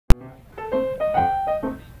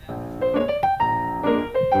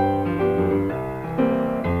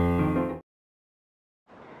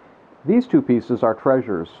These two pieces are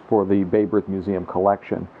treasures for the Babe Ruth Museum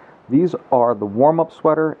collection. These are the warm-up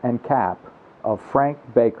sweater and cap of Frank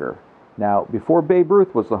Baker. Now, before Babe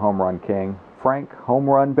Ruth was the home run king, Frank Home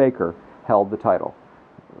Run Baker held the title.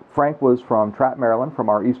 Frank was from Trapp, Maryland, from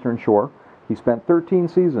our eastern shore. He spent 13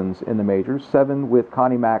 seasons in the majors, 7 with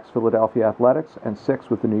Connie Mack's Philadelphia Athletics and 6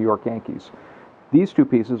 with the New York Yankees. These two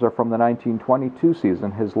pieces are from the 1922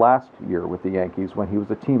 season, his last year with the Yankees, when he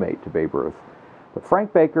was a teammate to Babe Ruth. But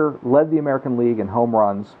Frank Baker led the American League in home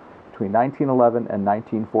runs between 1911 and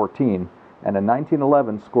 1914, and in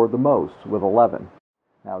 1911 scored the most with 11.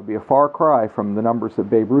 Now, it would be a far cry from the numbers that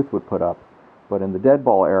Babe Ruth would put up, but in the dead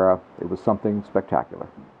ball era, it was something spectacular.